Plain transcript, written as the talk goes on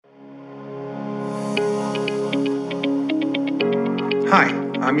Hi,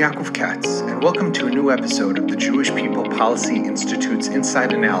 I'm Yaakov Katz, and welcome to a new episode of the Jewish People Policy Institute's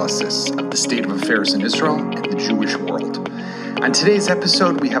Inside Analysis of the State of Affairs in Israel and the Jewish world. On today's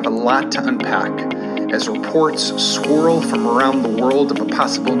episode, we have a lot to unpack as reports swirl from around the world of a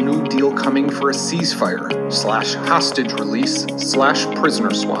possible new deal coming for a ceasefire / hostage release /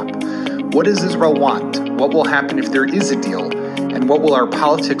 prisoner swap. What does Israel want? What will happen if there is a deal? And what will our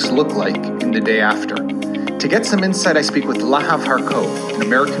politics look like in the day after? To get some insight, I speak with Lahav Harkov, an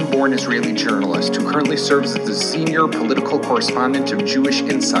American-born Israeli journalist who currently serves as the senior political correspondent of Jewish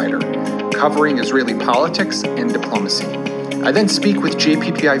Insider, covering Israeli politics and diplomacy. I then speak with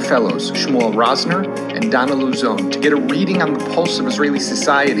JPPI fellows Shmuel Rosner and Dana Luzon to get a reading on the pulse of Israeli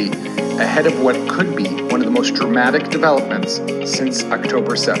society ahead of what could be one of the most dramatic developments since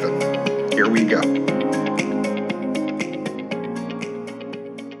October 7th. Here we go.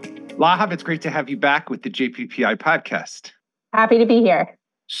 Lahav, it's great to have you back with the JPPI podcast. Happy to be here.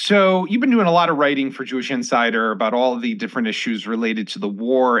 So you've been doing a lot of writing for Jewish Insider about all of the different issues related to the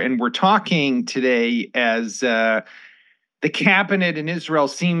war. And we're talking today as the cabinet in Israel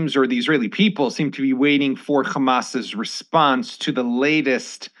seems, or the Israeli people seem to be waiting for Hamas's response to the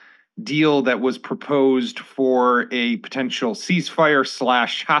latest deal that was proposed for a potential ceasefire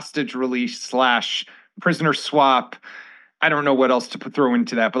 / hostage release / prisoner swap. I don't know what else to throw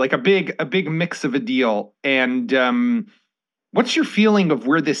into that, but like a big mix of a deal. And what's your feeling of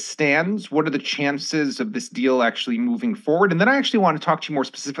where this stands? What are the chances of this deal actually moving forward? And then I actually want to talk to you more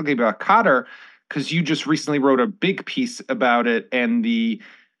specifically about Qatar, because you just recently wrote a big piece about it and the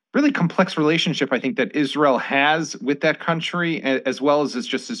really complex relationship I think that Israel has with that country, as well as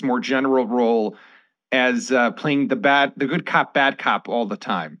just this more general role as playing the good cop, bad cop all the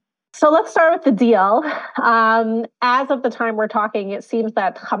time. So let's start with the deal. As of the time we're talking, it seems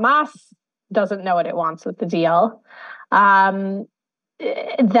that Hamas doesn't know what it wants with the deal. That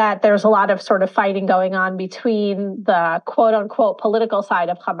there's a lot of sort of fighting going on between the quote unquote political side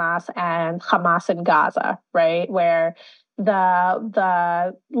of Hamas and Hamas in Gaza, right? Where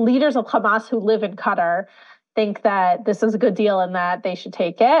the leaders of Hamas who live in Qatar think that this is a good deal and that they should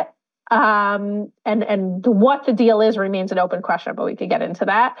take it. And what the deal is remains an open question, but we could get into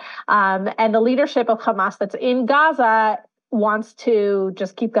that. And the leadership of Hamas that's in Gaza wants to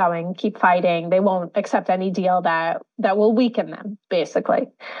just keep going, keep fighting. They won't accept any deal that will weaken them, basically.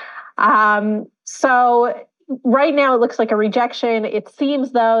 So right now it looks like a rejection. It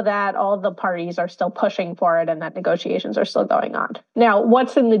seems, though, that all the parties are still pushing for it and that negotiations are still going on. Now,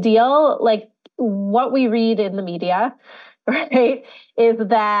 what's in the deal? Like what we read in the media, right, is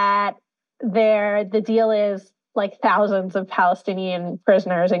that the deal is like thousands of Palestinian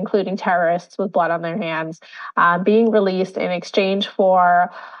prisoners, including terrorists with blood on their hands, being released in exchange for,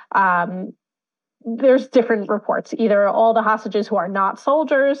 there's different reports, either all the hostages who are not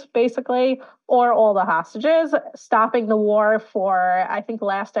soldiers, basically, or all the hostages, stopping the war for, I think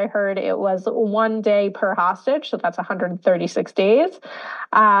last I heard it was 1 day per hostage, so that's 136 days.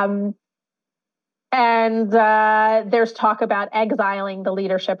 And there's talk about exiling the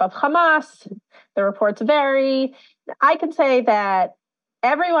leadership of Hamas. The reports vary. I can say that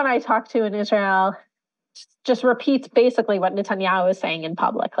everyone I talk to in Israel just repeats basically what Netanyahu is saying in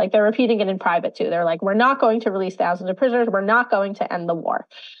public. Like they're repeating it in private too. They're like, we're not going to release thousands of prisoners. We're not going to end the war.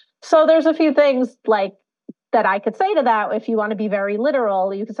 So there's a few things like that I could say to that. If you want to be very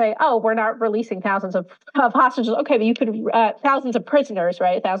literal, you could say, oh, we're not releasing thousands of hostages. Okay, but you could, thousands of prisoners,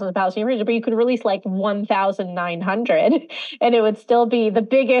 right? Thousands of Palestinian prisoners, but you could release like 1,900 and it would still be the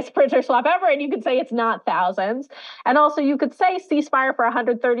biggest prisoner swap ever. And you could say it's not thousands. And also you could say ceasefire for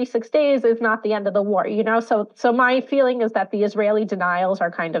 136 days is not the end of the war, you know? So my feeling is that the Israeli denials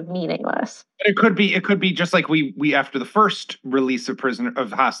are kind of meaningless. It could be just like we after the first release of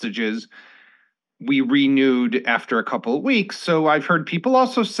hostages, we renewed after a couple of weeks. So I've heard people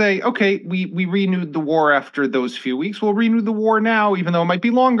also say, okay, we renewed the war after those few weeks. We'll renew the war now, even though it might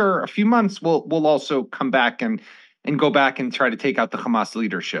be longer, a few months. We'll also come back and go back and try to take out the Hamas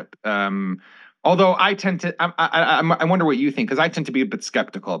leadership. Although I tend to, I wonder what you think, because I tend to be a bit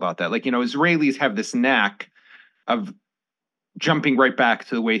skeptical about that. Like, you know, Israelis have this knack of jumping right back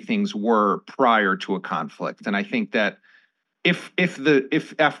to the way things were prior to a conflict. And I think that if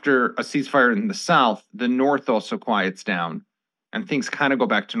after a ceasefire in the south, the north also quiets down and things kind of go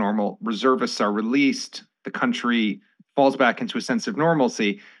back to normal, reservists are released, the country falls back into a sense of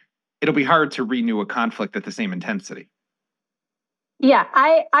normalcy, it'll be hard to renew a conflict at the same intensity. Yeah,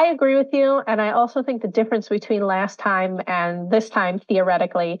 I agree with you. And I also think the difference between last time and this time,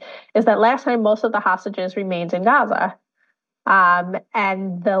 theoretically, is that last time most of the hostages remained in Gaza.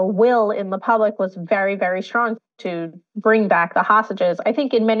 And the will in the public was very, very strong to bring back the hostages. I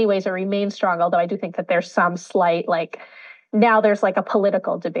think in many ways it remains strong, although I do think that there's some slight, now there's a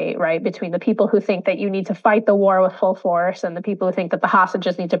political debate, right, between the people who think that you need to fight the war with full force and the people who think that the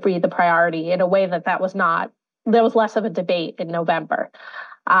hostages need to be the priority, in a way that was not, there was less of a debate in November.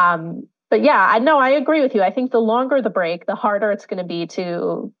 But yeah, I agree with you. I think the longer the break, the harder it's going to be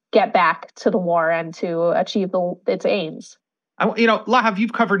to get back to the war and to achieve its aims. Lahav,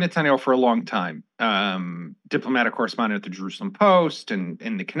 you've covered Netanyahu for a long time. Diplomatic correspondent at the Jerusalem Post and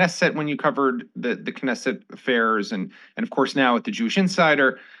in the Knesset when you covered the Knesset affairs, and of course now at the Jewish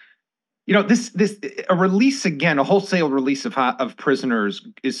Insider. This a release again, a wholesale release of prisoners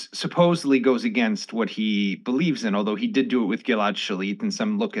is supposedly goes against what he believes in. Although he did do it with Gilad Shalit, and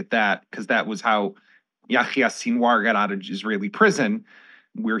some look at that because that was how Yahya Sinwar got out of Israeli prison,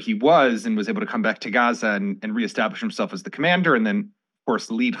 where he was and was able to come back to Gaza and reestablish himself as the commander, and then, of course,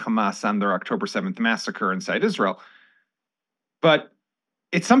 lead Hamas on their October 7th massacre inside Israel. But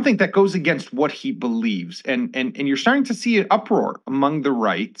it's something that goes against what he believes. And you're starting to see an uproar among the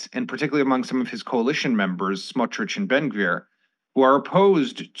right, and particularly among some of his coalition members, Smotrich and Ben Gvir, who are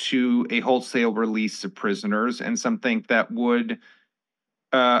opposed to a wholesale release of prisoners and something that would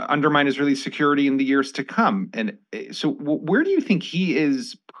undermine Israeli security in the years to come. And so where do you think he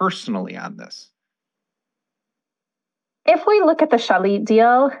is personally on this? If we look at the Shalit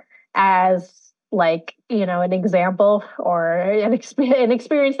deal as an example or an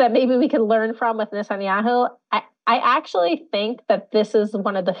experience that maybe we can learn from with Netanyahu, I actually think that this is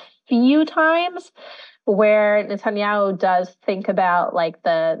one of the few times where Netanyahu does think about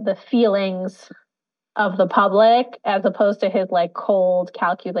the feelings of the public as opposed to his cold,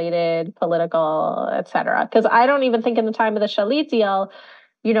 calculated, political, etc. Because I don't even think in the time of the Shalit deal,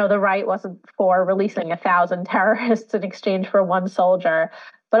 the right wasn't for releasing 1,000 terrorists in exchange for one soldier,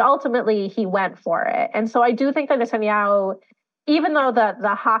 but ultimately he went for it. And so I do think that Netanyahu, even though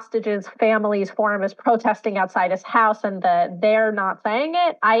the hostages' families forum is protesting outside his house and they're not saying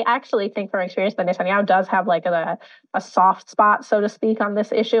it, I actually think from experience that Netanyahu does have a soft spot, so to speak, on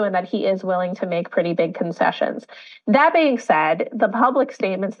this issue, and that he is willing to make pretty big concessions. That being said, the public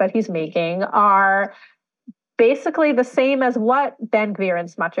statements that he's making are basically the same as what Ben Gvir and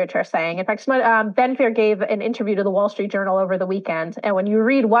Smotrich are saying. In fact, Ben Gvir gave an interview to the Wall Street Journal over the weekend, and when you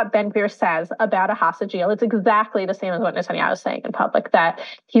read what Ben Gvir says about a hostage deal, it's exactly the same as what Netanyahu is saying in public, that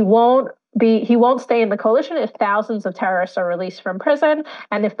he won't stay in the coalition if thousands of terrorists are released from prison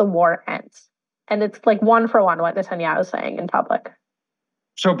and if the war ends. And it's one for one what Netanyahu is saying in public.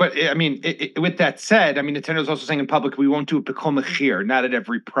 So, but I mean, with that said, I mean, Netanyahu is also saying in public, we won't do it b'kol mechir, not at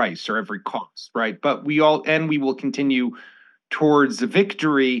every price or every cost, right? But we will continue towards a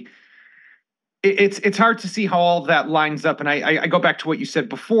victory. It's hard to see how all of that lines up. And I go back to what you said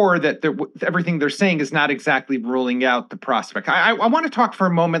before, that everything they're saying is not exactly ruling out the prospect. I want to talk for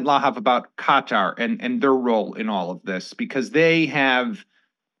a moment, Lahav, about Qatar and their role in all of this, because they have,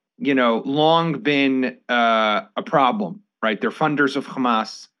 long been a problem. Right, they're funders of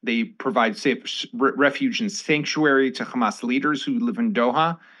Hamas. They provide safe refuge and sanctuary to Hamas leaders who live in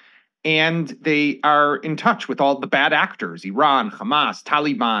Doha, and they are in touch with all the bad actors: Iran, Hamas,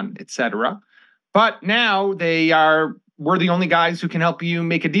 Taliban, etc. But now we're the only guys who can help you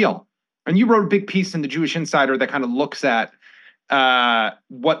make a deal. And you wrote a big piece in the Jewish Insider that kind of looks at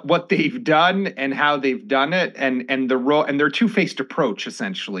what they've done and how they've done it, and the role and their two-faced approach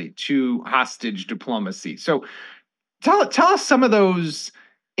essentially to hostage diplomacy. So. Tell us some of those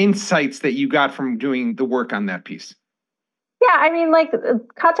insights that you got from doing the work on that piece. Yeah, I mean,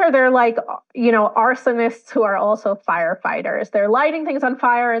 Qatar, they're arsonists who are also firefighters. They're lighting things on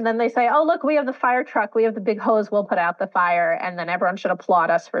fire, and then they say, oh, look, we have the fire truck, we have the big hose, we'll put out the fire, and then everyone should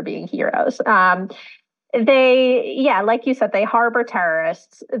applaud us for being heroes. Like you said, they harbor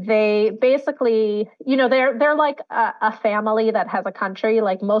terrorists. They basically, they're like a family that has a country.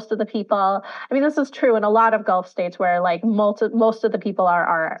 Like most of the people, I mean, this is true in a lot of Gulf states where most of the people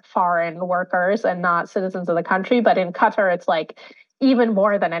are foreign workers and not citizens of the country. But in Qatar, it's even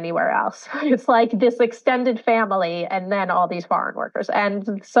more than anywhere else. It's this extended family and then all these foreign workers. And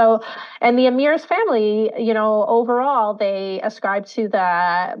the Emir's family, overall, they ascribe to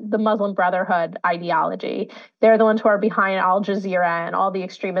the Muslim Brotherhood ideology. They're the ones who are behind Al Jazeera and all the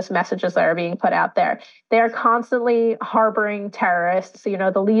extremist messages that are being put out there. They're constantly harboring terrorists.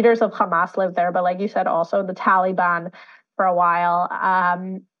 The leaders of Hamas live there, but like you said, also the Taliban for a while.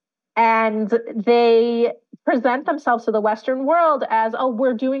 And they present themselves to the Western world as, oh,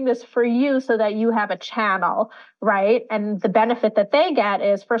 we're doing this for you so that you have a channel, right? And the benefit that they get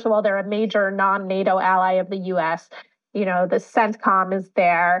is, first of all, they're a major non-NATO ally of the U.S. The CENTCOM is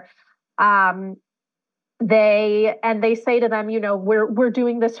there. They say to them, we're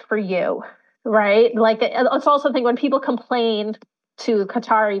doing this for you, right? Like it's also a thing when people complain to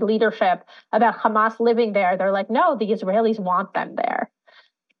Qatari leadership about Hamas living there, they're like, no, the Israelis want them there.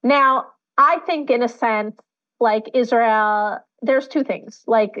 Now, I think in a sense, like Israel, there's two things.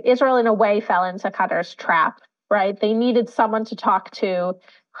 Like Israel in a way fell into Qatar's trap, right? They needed someone to talk to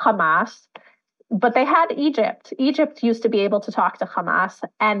Hamas. But they had Egypt. Egypt used to be able to talk to Hamas.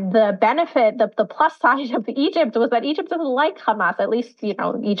 And the benefit, the plus side of Egypt was that Egypt doesn't like Hamas, at least,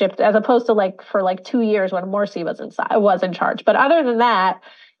 Egypt, as opposed to for 2 years when Morsi was in charge. But other than that,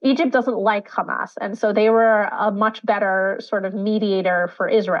 Egypt doesn't like Hamas. And so they were a much better sort of mediator for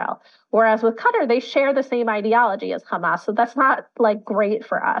Israel. Whereas with Qatar, they share the same ideology as Hamas. So that's not great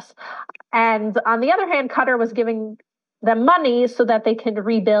for us. And on the other hand, Qatar was giving them money so that they can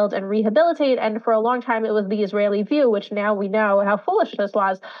rebuild and rehabilitate. And for a long time, it was the Israeli view, which now we know how foolish this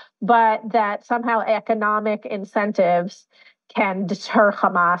was, but that somehow economic incentives can deter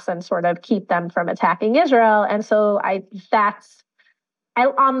Hamas and sort of keep them from attacking Israel. And so that's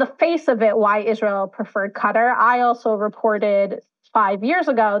on the face of it, why Israel preferred Qatar. I also reported 5 years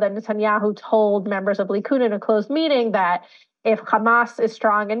ago that Netanyahu told members of Likud in a closed meeting that if Hamas is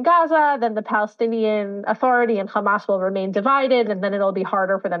strong in Gaza, then the Palestinian Authority and Hamas will remain divided, and then it'll be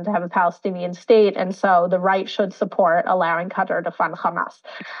harder for them to have a Palestinian state. And so the right should support allowing Qatar to fund Hamas.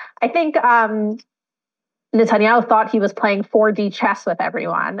 I think Netanyahu thought he was playing 4D chess with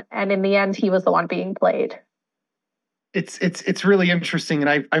everyone, and in the end, he was the one being played. It's really interesting,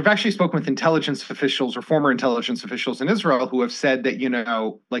 and I've actually spoken with intelligence officials or former intelligence officials in Israel who have said that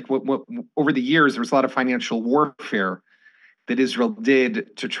what over the years there was a lot of financial warfare that Israel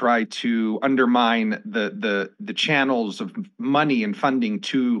did to try to undermine the channels of money and funding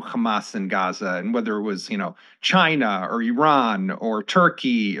to Hamas in Gaza, and whether it was China or Iran or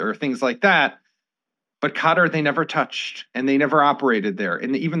Turkey or things like that. But Qatar, they never touched, and they never operated there.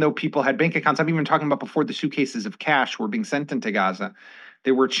 And even though people had bank accounts, I'm even talking about before the suitcases of cash were being sent into Gaza,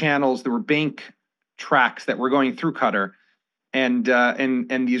 there were channels, there were bank tracks that were going through Qatar. And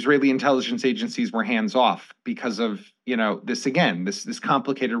the Israeli intelligence agencies were hands off because of this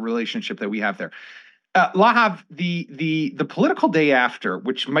complicated relationship that we have there. Lahav, the political day after,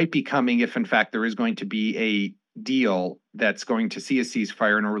 which might be coming if in fact there is going to be a deal that's going to see a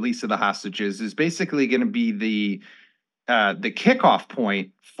ceasefire and a release of the hostages, is basically going to be the kickoff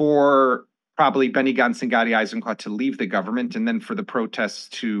point for probably Benny Gantz and Gadi Eisenkot to leave the government, and then for the protests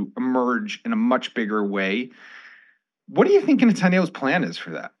to emerge in a much bigger way. What do you think Netanyahu's plan is for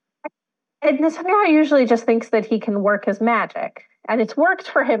that? And Netanyahu usually just thinks that he can work his magic, and it's worked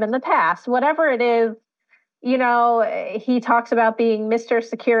for him in the past. Whatever it is, he talks about being Mr.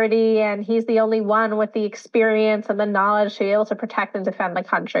 Security, and he's the only one with the experience and the knowledge to be able to protect and defend the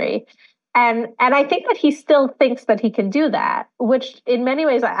country. And I think that he still thinks that he can do that, which in many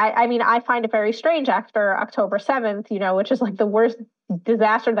ways, I find it very strange after October 7th, which is the worst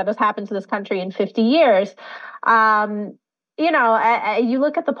disaster that has happened to this country in 50 years. You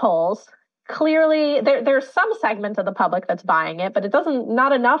look at the polls. Clearly, there's some segment of the public that's buying it, but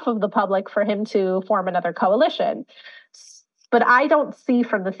not enough of the public for him to form another coalition. But I don't see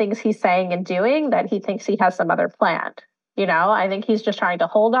from the things he's saying and doing that he thinks he has some other plan. I think he's just trying to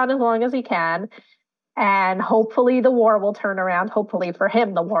hold on as long as he can. And hopefully the war will turn around. Hopefully for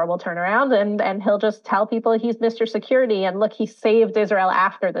him, the war will turn around, and he'll just tell people he's Mr. Security and look, he saved Israel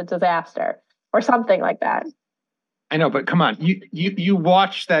after the disaster or something like that. I know, but come on, you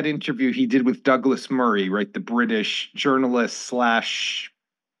watched that interview he did with Douglas Murray, right? The British journalist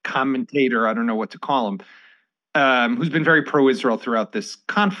 / commentator, I don't know what to call him, who's been very pro-Israel throughout this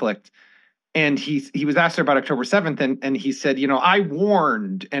conflict. And he was asked about October 7th, and he said, I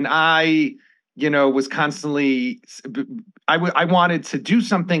warned, and I was constantly, I wanted to do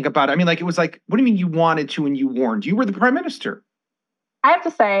something about it. It was like, what do you mean you wanted to and you warned? You were the prime minister. I have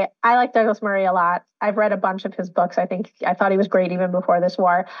to say, I like Douglas Murray a lot. I've read a bunch of his books. I thought he was great even before this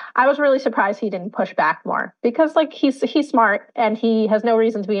war. I was really surprised he didn't push back more because he's smart and he has no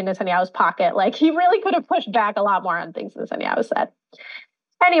reason to be in Netanyahu's pocket. He really could have pushed back a lot more on things Netanyahu said.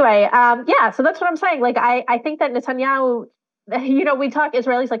 Anyway, so that's what I'm saying. I think that Netanyahu,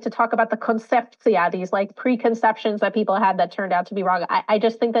 Israelis like to talk about the conceptia, these preconceptions that people had that turned out to be wrong. I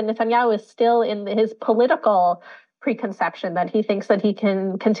just think that Netanyahu is still in his political preconception that he thinks that he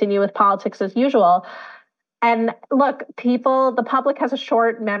can continue with politics as usual. And look, the public has a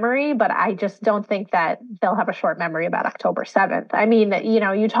short memory, but I just don't think that they'll have a short memory about October 7th.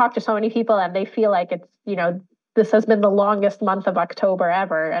 You talk to so many people and they feel like it's, this has been the longest month of October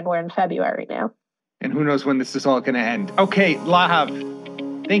ever, and we're in February now. And who knows when this is all going to end. Okay,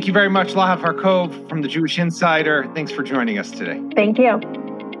 Lahav, thank you very much. Lahav Harkov from the Jewish Insider. Thanks for joining us today. Thank you.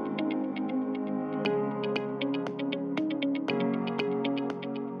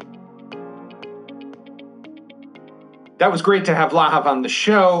 That was great to have Lahav on the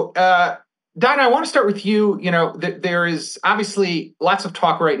show. Dana, I want to start with you. You know, there is obviously lots of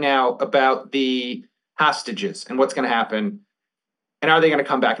talk right now about the hostages and what's going to happen. And are they going to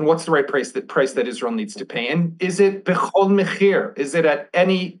come back? And what's the right price that Israel needs to pay? And is it bechol mechir? Is it at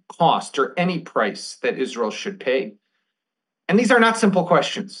any cost or any price that Israel should pay? And these are not simple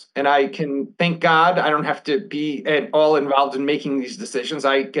questions. And I can thank God I don't have to be at all involved in making these decisions.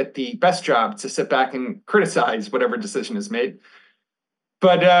 I get the best job to sit back and criticize whatever decision is made.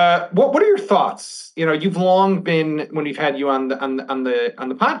 But what are your thoughts? You know, you've long been, when we've had you on the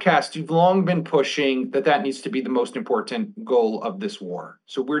podcast, you've long been pushing that needs to be the most important goal of this war.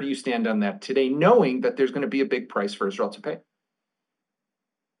 So where do you stand on that today, knowing that there's going to be a big price for Israel to pay?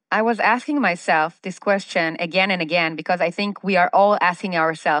 I was asking myself this question again and again, because I think we are all asking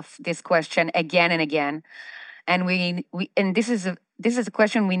ourselves this question again and again, and this is a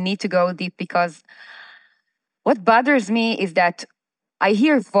question we need to go deep, because what bothers me is that I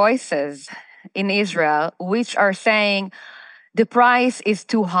hear voices in Israel which are saying the price is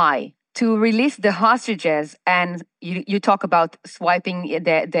too high to release the hostages, and you talk about swiping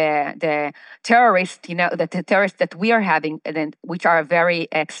the terrorists, the terrorists that we are having, which are a very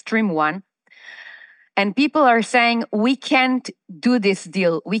extreme one. And people are saying we can't do this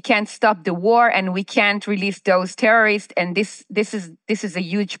deal, we can't stop the war, and we can't release those terrorists, and this is a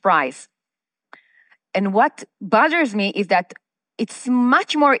huge price. And what bothers me is that it's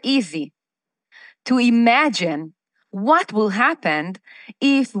much more easy to imagine what will happen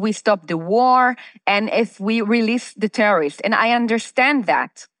if we stop the war and if we release the terrorists. And I understand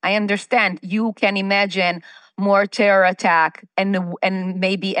that. I understand you can imagine more terror attack and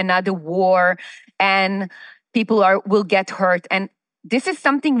maybe another war, and people will get hurt. And this is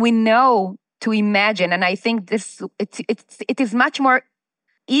something we know to imagine. And I think it is much more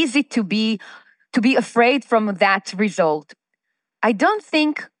easy to be afraid from that result. I don't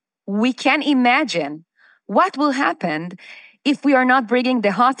think we can imagine what will happen if we are not bringing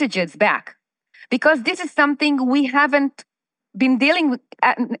the hostages back, because this is something we haven't been dealing with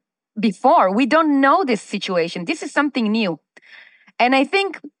before. We don't know this situation. This is something new. And I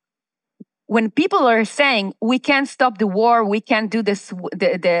think when people are saying we can't stop the war, we can't do this,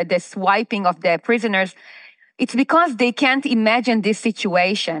 the swiping of the prisoners, it's because they can't imagine this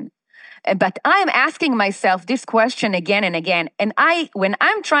situation. But I'm asking myself this question again and again. And when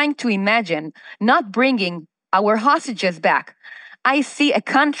I'm trying to imagine not bringing our hostages back, I see a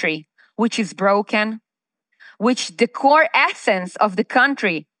country which is broken, which the core essence of the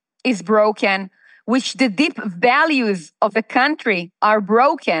country is broken, which the deep values of the country are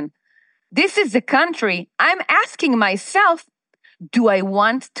broken. This is the country I'm asking myself, do I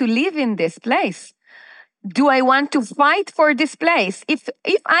want to live in this place? Do I want to fight for this place? If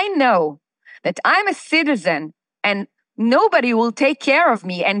I know that I'm a citizen and nobody will take care of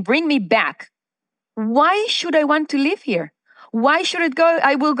me and bring me back, why should I want to live here? Why should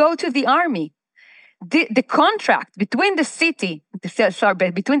I will go to the army? The contract between the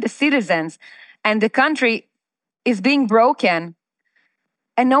between the citizens and the country is being broken,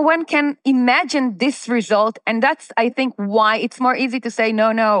 and no one can imagine this result. And that's, I think, why it's more easy to say,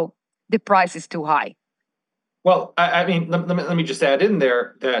 no, the price is too high. Well, I mean, let me just add in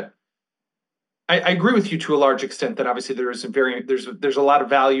there that I agree with you to a large extent that obviously there's a lot of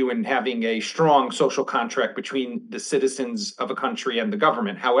value in having a strong social contract between the citizens of a country and the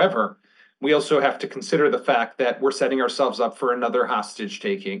government. However, we also have to consider the fact that we're setting ourselves up for another hostage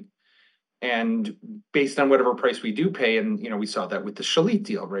taking. And based on whatever price we do pay, and we saw that with the Shalit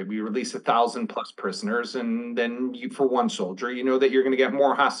deal, right? We release 1,000 plus prisoners, and then for one soldier, you know that you're going to get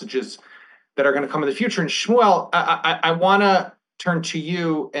more hostages that are going to come in the future. And Shmuel, I want to turn to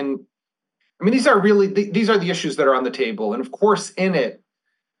you. And I mean, these are the issues that are on the table. And of course, in it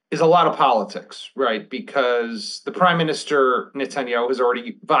is a lot of politics, right? Because the Prime Minister Netanyahu has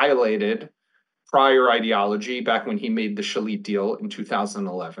already violated prior ideology back when he made the Shalit deal in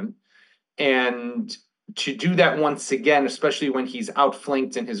 2011. And to do that once again, especially when he's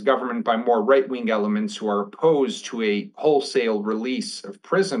outflanked in his government by more right-wing elements who are opposed to a wholesale release of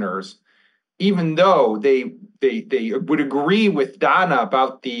prisoners, even though they would agree with Dana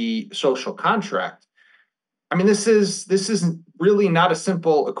about the social contract. I mean, this is really not a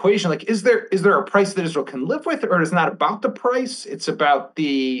simple equation. Like, is there a price that Israel can live with, or it's not about the price? It's about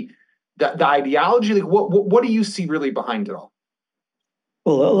the ideology. Like, what do you see really behind it all?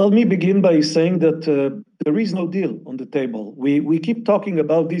 Well, let me begin by saying that there is no deal on the table. We keep talking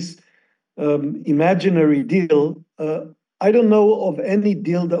about this imaginary deal. I don't know of any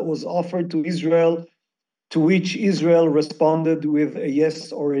deal that was offered to Israel to which Israel responded with a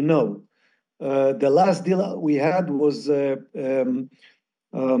yes or a no. The last deal we had was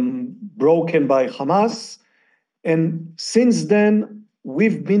broken by Hamas. And since then,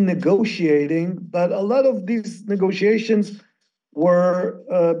 we've been negotiating, but a lot of these negotiations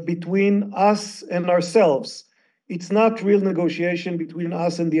were between us and ourselves. It's not real negotiation between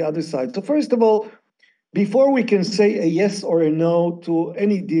us and the other side. So, first of all, before we can say a yes or a no to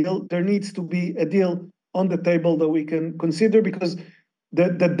any deal, there needs to be a deal on the table that we can consider, because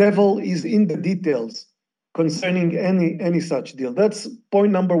the devil is in the details concerning any such deal. That's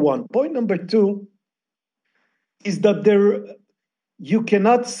point number one. Point number two is that you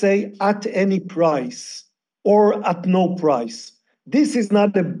cannot say at any price or at no price. This is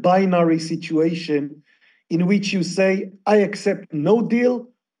not a binary situation in which you say, I accept no deal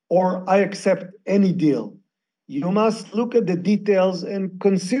or I accept any deal. You must look at the details and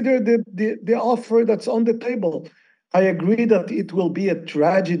consider the offer that's on the table. I agree that it will be a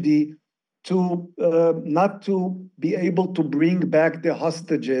tragedy to not to be able to bring back the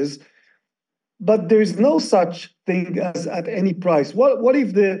hostages, but there is no such thing as at any price. What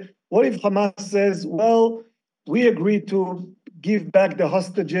if Hamas says, well, we agree to give back the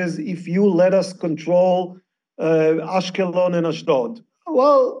hostages if you let us control Ashkelon and Ashdod?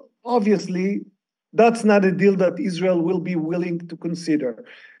 Well, obviously, that's not a deal that Israel will be willing to consider.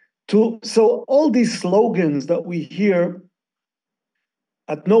 So all these slogans that we hear,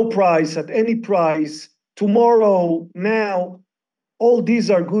 at no price, at any price, tomorrow, now, all these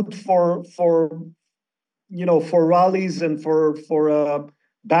are good for rallies and for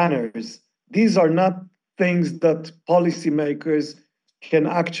banners. These are not things that policymakers can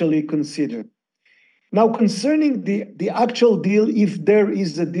actually consider. Now, concerning the actual deal, if there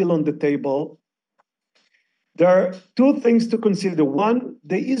is a deal on the table, there are two things to consider. One,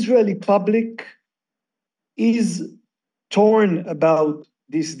 the Israeli public is torn about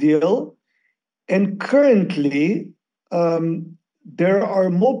this deal, and currently there are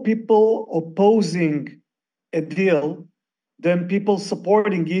more people opposing a deal than people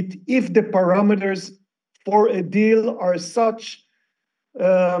supporting it, if the parameters for a deal are such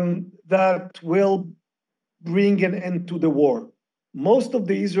that will bring an end to the war. Most of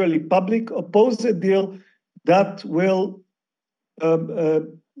the Israeli public oppose a deal that will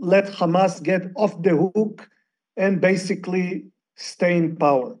let Hamas get off the hook and basically stay in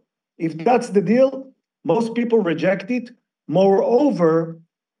power. If that's the deal, most people reject it. Moreover,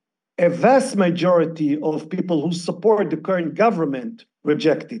 a vast majority of people who support the current government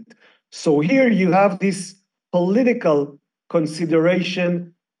reject it. So here you have this political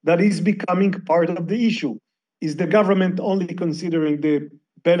consideration that is becoming part of the issue. Is the government only considering the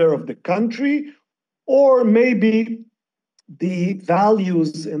better of the country, or maybe the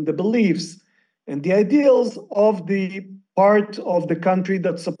values and the beliefs and the ideals of the part of the country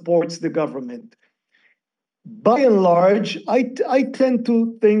that supports the government? By and large, I tend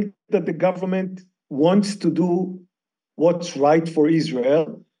to think that the government wants to do what's right for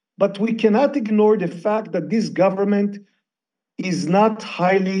Israel, but we cannot ignore the fact that this government is not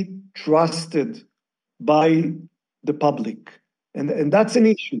highly trusted by the public. And that's an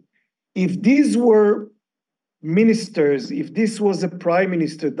issue. If these were ministers, if this was a prime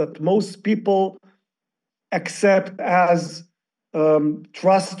minister that most people accept as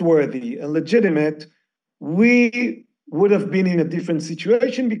trustworthy and legitimate, we would have been in a different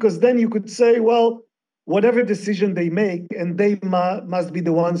situation, because then you could say, well, whatever decision they make, and they must be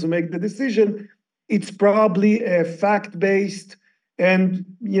the ones who make the decision, it's probably a fact-based and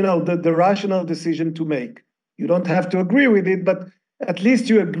the rational decision to make. You don't have to agree with it, but at least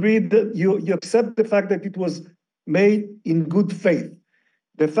you agree that you accept the fact that it was made in good faith.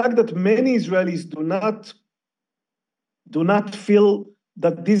 The fact that many Israelis do not feel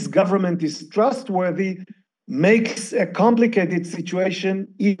that this government is trustworthy makes a complicated situation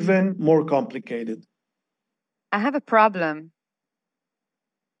even more complicated. I have a problem.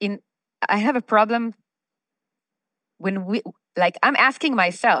 I have a problem when I'm asking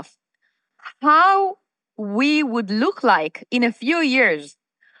myself how we would look like in a few years.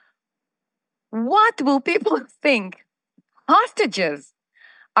 What will people think? Hostages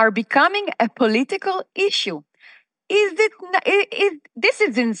are becoming a political issue. This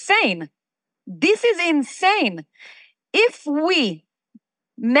is insane. This is insane. If we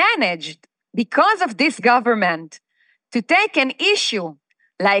managed, because of this government, to take an issue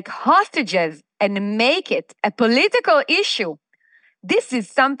like hostages and make it a political issue, This is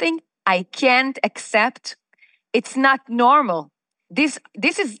something I can't accept. It's not normal. This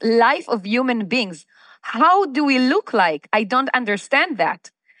is life of human beings. How do we look like? I don't understand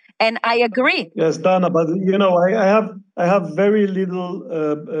that. And I agree. Yes, Dana, but I have very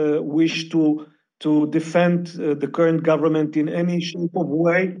little wish to defend the current government in any shape of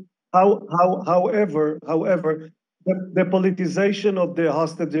way. However, the politicization of the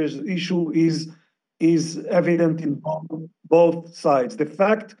hostages issue is evident in both sides. The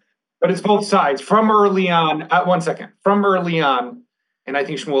fact, But it's both sides. From early on, one second. From early on, and I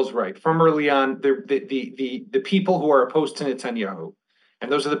think Shmuel's right. From early on, the people who are opposed to Netanyahu,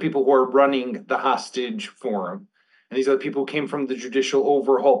 and those are the people who are running the hostage forum, and these are the people who came from the judicial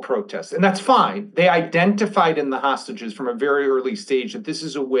overhaul protests, and that's fine. They identified in the hostages from a very early stage that this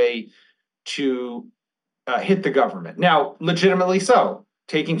is a way to hit the government. Now, legitimately so,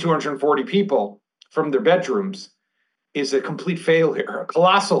 taking 240 people from their bedrooms is a complete failure, a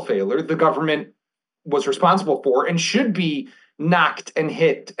colossal failure the government was responsible for and should be knocked and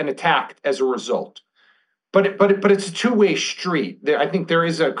hit and attacked as a result. But it's a two-way street. I think there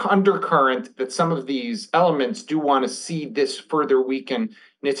is an undercurrent that some of these elements do want to see this further weaken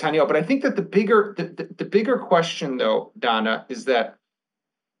Netanyahu. But I think that the bigger question, though, Dana, is that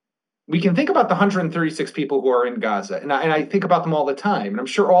we can think about the 136 people who are in Gaza, and I think about them all the time, and I'm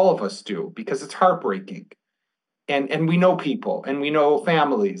sure all of us do, because it's heartbreaking. And we know people, and we know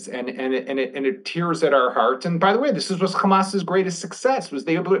families, and it tears at our heart. And by the way, this was Hamas's greatest success, was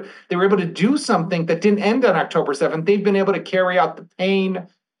they were able to do something that didn't end on October 7th. They've been able to carry out the pain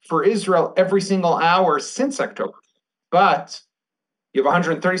for Israel every single hour since October. But you have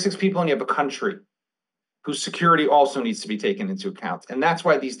 136 people, and you have a country whose security also needs to be taken into account. And that's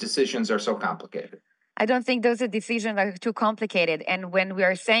why these decisions are so complicated. I don't think those decisions are too complicated. And when we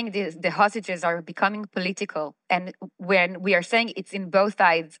are saying this, the hostages are becoming political, and when we are saying it's in both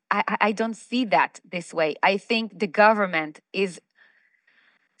sides, I don't see that this way. I think the government is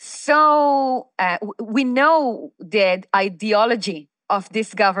so, we know the ideology of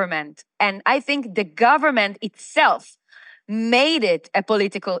this government. And I think the government itself made it a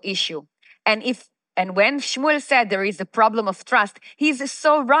political issue. And when Shmuel said there is a problem of trust, he's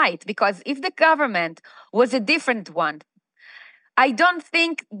so right, because if the government was a different one, I don't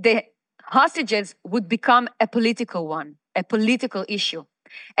think the hostages would become a political one, a political issue.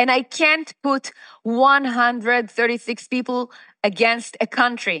 And I can't put 136 people against a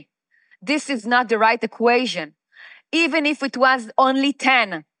country. This is not the right equation. Even if it was only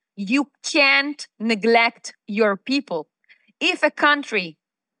 10, you can't neglect your people. If a country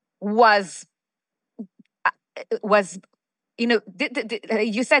was you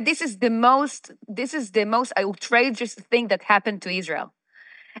said this is the most outrageous thing that happened to Israel.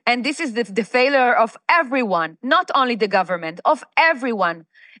 And this is the failure of everyone, not only the government, of everyone.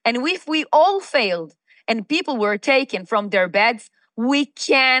 And if we all failed and people were taken from their beds, we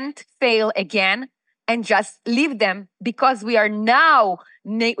can't fail again and just leave them, because we are now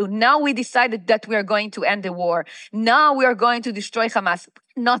we decided that we are going to end the war. Now we are going to destroy Hamas.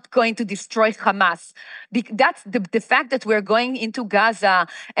 Not going to destroy Hamas. That's the fact that we're going into Gaza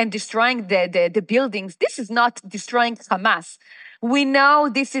and destroying the buildings. This is not destroying Hamas. We know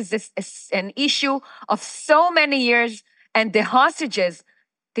this is an issue of so many years, and the hostages,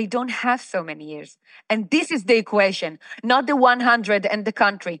 they don't have so many years. And this is the equation, not the 100 and the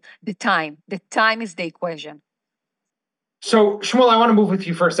country, the time. The time is the equation. So, Shmuel, I want to move with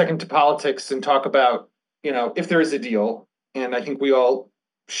you for a second to politics and talk about, if there is a deal. And I think we all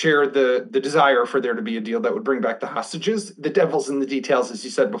share the desire for there to be a deal that would bring back the hostages. The devil's in the details, as you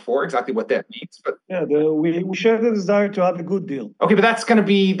said before, exactly what that means. But yeah, we share the desire to have a good deal. Okay, but that's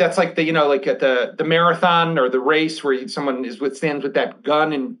like like at the marathon or the race where someone stands with that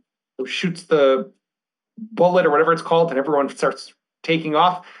gun and shoots the bullet or whatever it's called, and everyone starts taking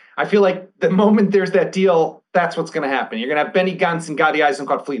off. I feel like the moment there's that deal, that's what's going to happen. You're going to have Benny Gantz and Gadi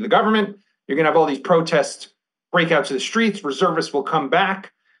Eisenkot flee the government. You're going to have all these protests break out to the streets. Reservists will come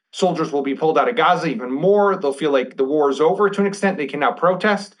back. Soldiers will be pulled out of Gaza even more. They'll feel like the war is over to an extent. They can now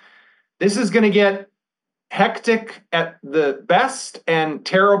protest. This is going to get hectic at the best and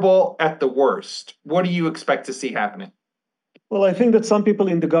terrible at the worst. What do you expect to see happening? Well, I think that some people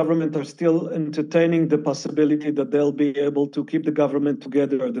in the government are still entertaining the possibility that they'll be able to keep the government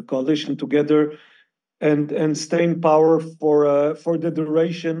together, or the coalition together, and stay in power for the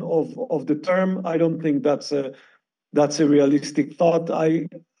duration of the term. I don't think that's a realistic thought. I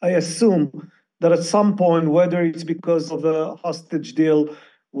assume that at some point, whether it's because of a hostage deal,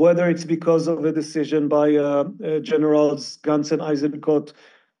 whether it's because of a decision by Generals Gantz and Eisenkot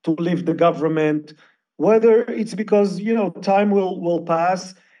to leave the government, whether it's because time will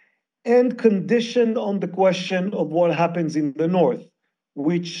pass, and conditioned on the question of what happens in the north,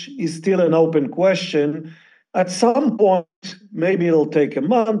 which is still an open question. At some point, maybe it'll take a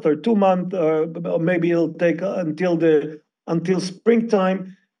month or 2 months, or maybe it'll take until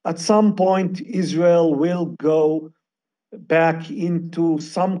springtime. At some point, Israel will go back into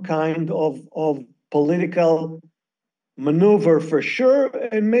some kind of political maneuver for sure,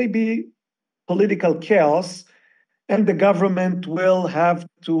 and maybe political chaos, and the government will have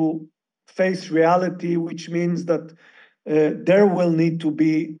to face reality, which means that there will need to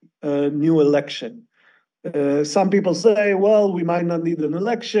be a new election. Some people say, well, we might not need an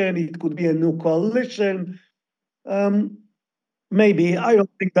election, it could be a new coalition. Maybe. I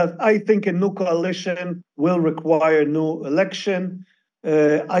don't think that. I think a new coalition will require a new election.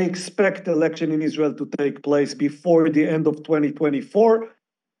 I expect the election in Israel to take place before the end of 2024.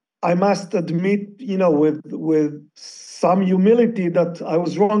 I must admit, with some humility, that I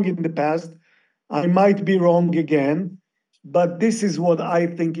was wrong in the past. I might be wrong again, but this is what I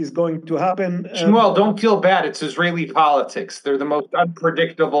think is going to happen. Shmuel, don't feel bad. It's Israeli politics. They're the most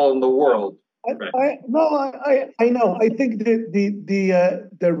unpredictable in the world. I know. I think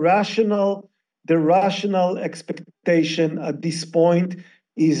the rational expectation at this point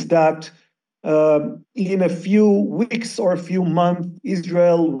is that in a few weeks or a few months,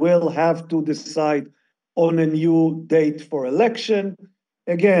 Israel will have to decide on a new date for election.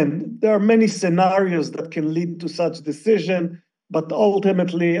 Again, there are many scenarios that can lead to such decision, but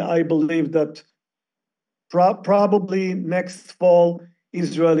ultimately, I believe that probably next fall,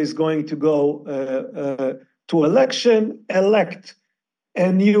 Israel is going to go to election, elect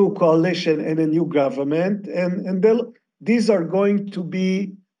a new coalition and a new government, and these are going to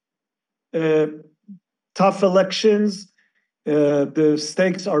be tough elections. The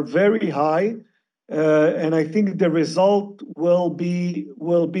stakes are very high, and I think the result will be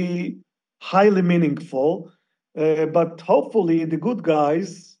highly meaningful. But hopefully, the good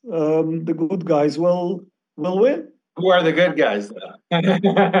guys will win. Who are the good guys?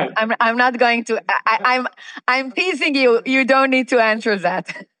 I'm not going to. I'm teasing you. You don't need to answer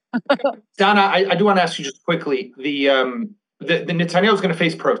that. Dana, I do want to ask you just quickly. The Netanyahu is going to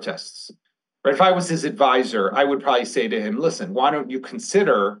face protests. Right? If I was his advisor, I would probably say to him, "Listen, why don't you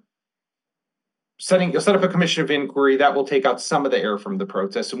consider set up a commission of inquiry that will take out some of the air from the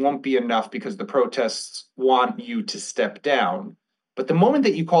protests? It won't be enough because the protests want you to step down. But the moment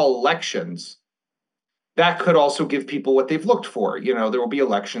that you call elections, that could also give people what they've looked for. There will be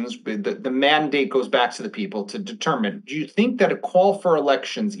elections, but the mandate goes back to the people to determine. Do you think that a call for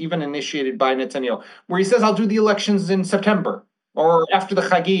elections, even initiated by Netanyahu, where he says, I'll do the elections in September or after the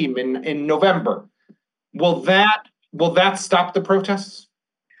Chagim in November, will that stop the protests?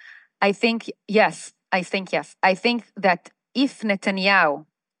 I think yes. I think that if Netanyahu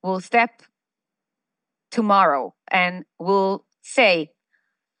will step tomorrow and will say,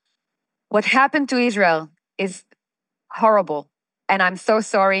 what happened to Israel is horrible, and I'm so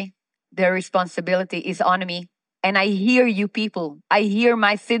sorry. The responsibility is on me. And I hear you people. I hear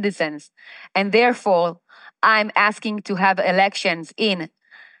my citizens. And therefore, I'm asking to have elections in.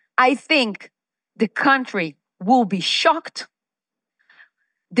 I think the country will be shocked.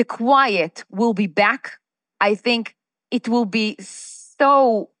 The quiet will be back. I think it will be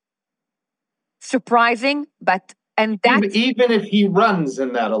so surprising, and that even if he runs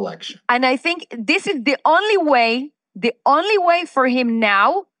in that election. And I think this is the only way for him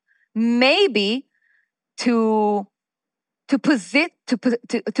now, maybe to position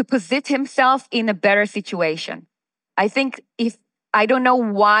himself in a better situation. I think I don't know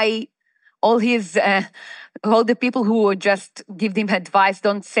why all the people who just give him advice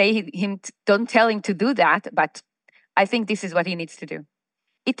don't tell him to do that, but I think this is what he needs to do.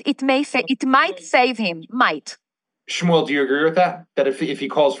 It might save him. Might. Shmuel, do you agree with that? That if he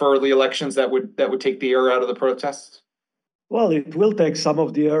calls for early elections, that would take the air out of the protests? Well, it will take some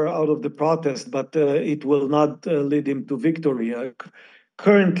of the air out of the protest, but it will not lead him to victory.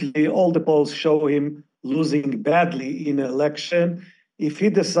 Currently, all the polls show him losing badly in an election. If he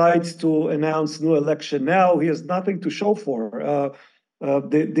decides to announce new election now, he has nothing to show for.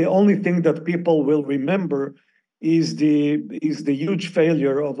 The only thing that people will remember is the huge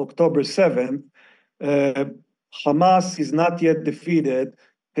failure of October 7th. Hamas is not yet defeated.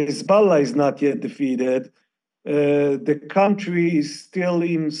 Hezbollah is not yet defeated. The country is still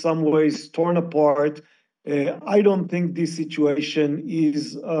in some ways torn apart. I don't think this situation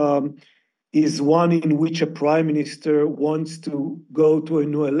is one in which a prime minister wants to go to a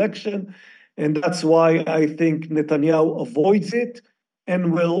new election. And that's why I think Netanyahu avoids it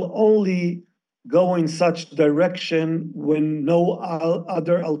and will only go in such direction when no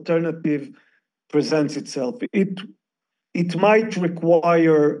other alternative presents itself. It might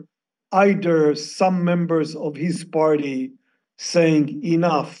require either some members of his party saying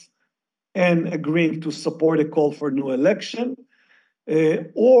enough and agreeing to support a call for new election,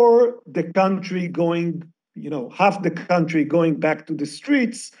 or the country going, half the country going back to the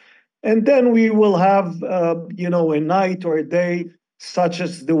streets. And then we will have, a night or a day such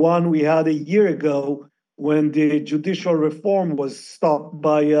as the one we had a year ago when the judicial reform was stopped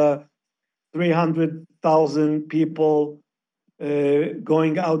by 300,000 people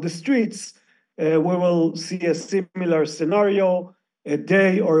going out the streets. We will see a similar scenario, a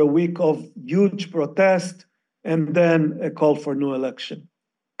day or a week of huge protest, and then a call for new election.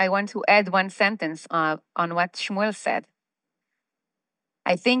 I want to add one sentence on what Shmuel said.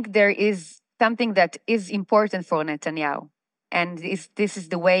 I think there is something that is important for Netanyahu, and this is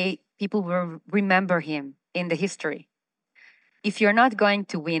the way people will remember him in the history. If you're not going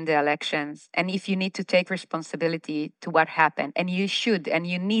to win the elections, and if you need to take responsibility to what happened, and you should, and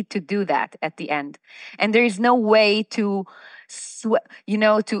you need to do that at the end, and there is no way to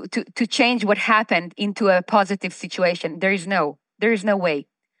change what happened into a positive situation. There is no way.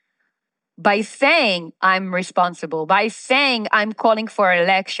 By saying I'm responsible, by saying I'm calling for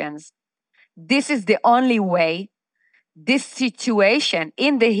elections, this is the only way this situation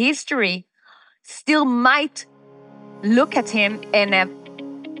in the history still might look at him in a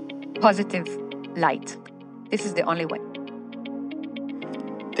positive light. This is the only way.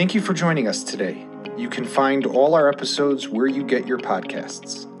 Thank you for joining us today. You can find all our episodes where you get your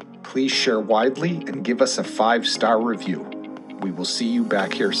podcasts. Please share widely and give us a 5-star review. We will see you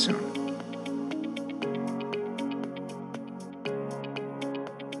back here soon.